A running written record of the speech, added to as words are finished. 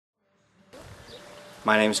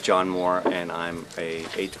My name is John Moore, and I'm a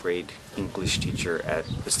 8th grade English teacher at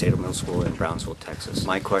the State Middle School in Brownsville, Texas.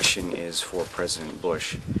 My question is for President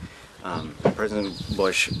Bush. President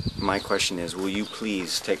Bush, my question is, will you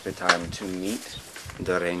please take the time to meet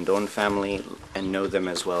the Rendon family and know them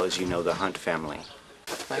as well as you know the Hunt family?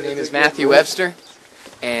 My name is Matthew Webster,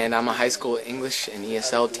 and I'm a high school English and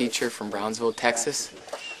ESL teacher from Brownsville, Texas.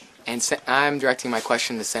 And I'm directing my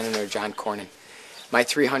question to Senator John Cornyn. My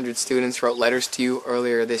 300 students wrote letters to you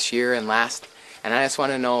earlier this year and last, and I just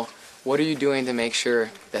want to know, what are you doing to make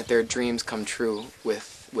sure that their dreams come true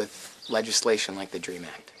with legislation like the DREAM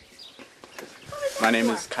Act? My name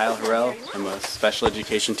is Kyle Harrell. I'm a special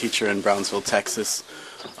education teacher in Brownsville, Texas.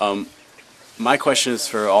 My question is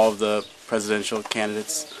for all of the presidential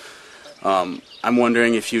candidates. I'm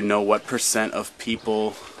wondering if you know what % of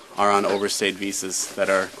people are on overstayed visas that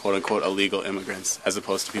are quote-unquote illegal immigrants, as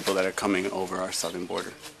opposed to people that are coming over our southern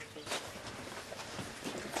border.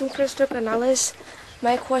 I'm Krista Canales.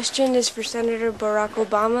 My question is for Senator Barack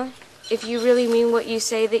Obama. If you really mean what you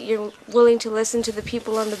say, that you're willing to listen to the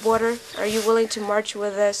people on the border, are you willing to march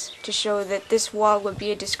with us to show that this wall would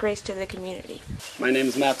be a disgrace to the community? My name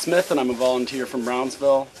is Matt Smith, and I'm a volunteer from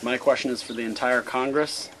Brownsville. My question is for the entire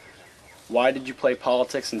Congress. Why did you play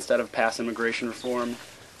politics instead of pass immigration reform?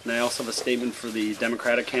 And I also have a statement for the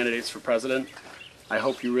Democratic candidates for president. I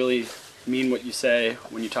hope you really mean what you say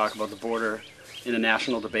when you talk about the border in a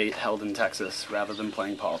national debate held in Texas rather than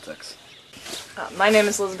playing politics. My name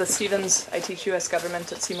is Elizabeth Stevens. I teach U.S.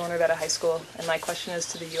 government at Simon Rivera High School, and my question is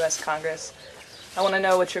to the U.S. Congress. I want to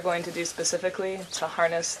know what you're going to do specifically to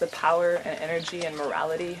harness the power and energy and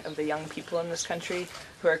morality of the young people in this country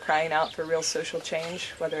who are crying out for real social change,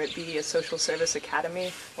 whether it be a social service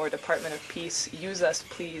academy or a Department of Peace. Use us,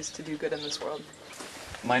 please, to do good in this world.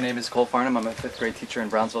 My name is Cole Farnham. I'm a 5th grade teacher in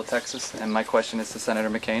Brownsville, Texas, and my question is to Senator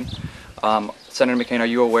McCain. Senator McCain, are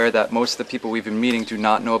you aware that most of the people we've been meeting do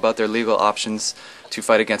not know about their legal options to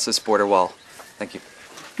fight against this border wall? Thank you.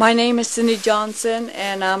 My name is Cindy Johnson,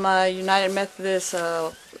 and I'm a United Methodist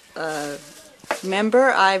member.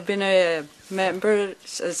 I've been a member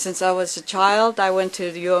since I was a child. I went to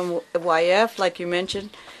the UMYF, like you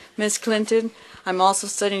mentioned, Ms. Clinton. I'm also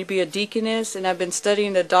studying to be a deaconess, and I've been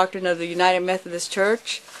studying the doctrine of the United Methodist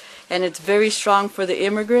Church, and it's very strong for the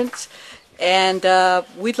immigrants. And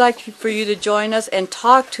we'd like for you to join us and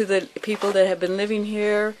talk to the people that have been living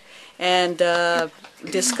here and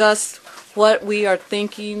discuss what we are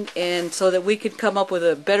thinking, and so that we could come up with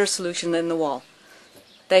a better solution than the wall.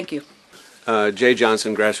 Thank you. Jay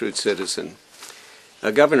Johnson, grassroots citizen.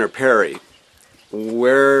 Governor Perry,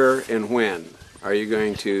 where and when are you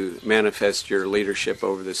going to manifest your leadership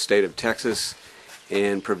over the state of Texas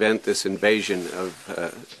and prevent this invasion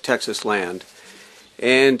of Texas land?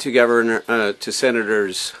 And to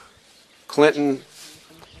Senators Clinton,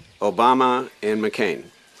 Obama, and McCain,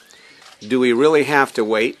 do we really have to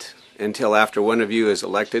wait until after one of you is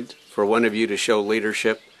elected for one of you to show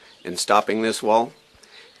leadership in stopping this wall?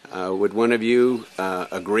 Would one of you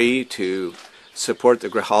agree to support the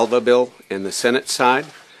Grijalva bill in the Senate side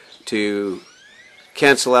to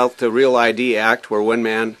cancel out the Real ID Act, where one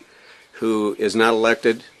man who is not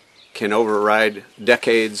elected can override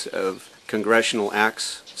decades of congressional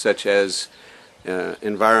acts such as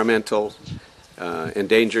environmental,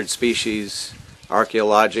 endangered species,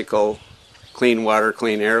 archaeological, clean water,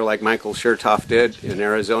 clean air, like Michael Chertoff did in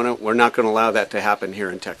Arizona? We're not going to allow that to happen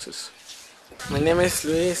here in Texas. My name is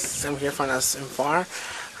Luis. I'm here from SMFAR.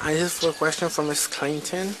 I just have a question for Ms.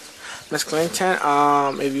 Clinton. Ms. Clinton,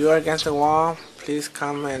 if you are against the wall, please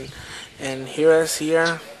come and hear us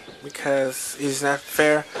here, because it's not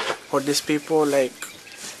fair for these people, like,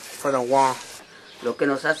 for the wall. Lo que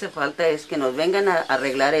nos hace falta es que nos vengan a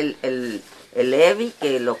arreglar el levee,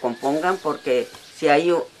 que lo compongan, porque si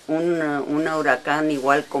hay un huracán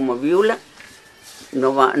igual como Viula,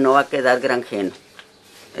 no va a quedar Granjeno.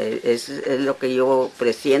 Es lo que yo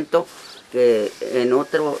presiento, que en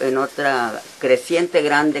otra creciente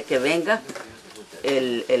grande que venga,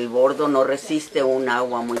 el bordo no resiste un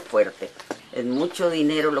agua muy fuerte. Es mucho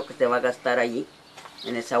dinero lo que te va a gastar allí,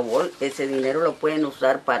 en esa wall. Ese dinero lo pueden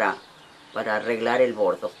usar para arreglar el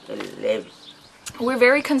bordo, el levee. We're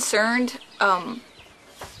very concerned.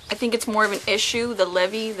 I think it's more of an issue, the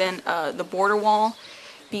levee, than the border wall,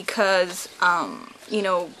 because, you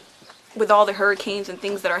know, with all the hurricanes and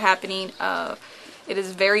things that are happening, it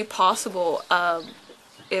is very possible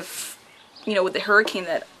if, you know, with the hurricane,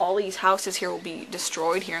 that all these houses here will be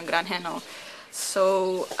destroyed here in Granjeno.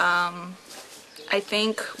 So I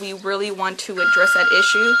think we really want to address that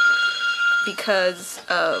issue, because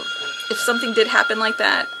if something did happen like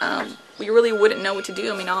that, we really wouldn't know what to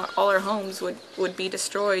do. I mean, all our homes would be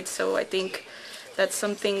destroyed. So I think that's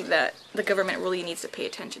something that the government really needs to pay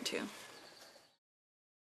attention to.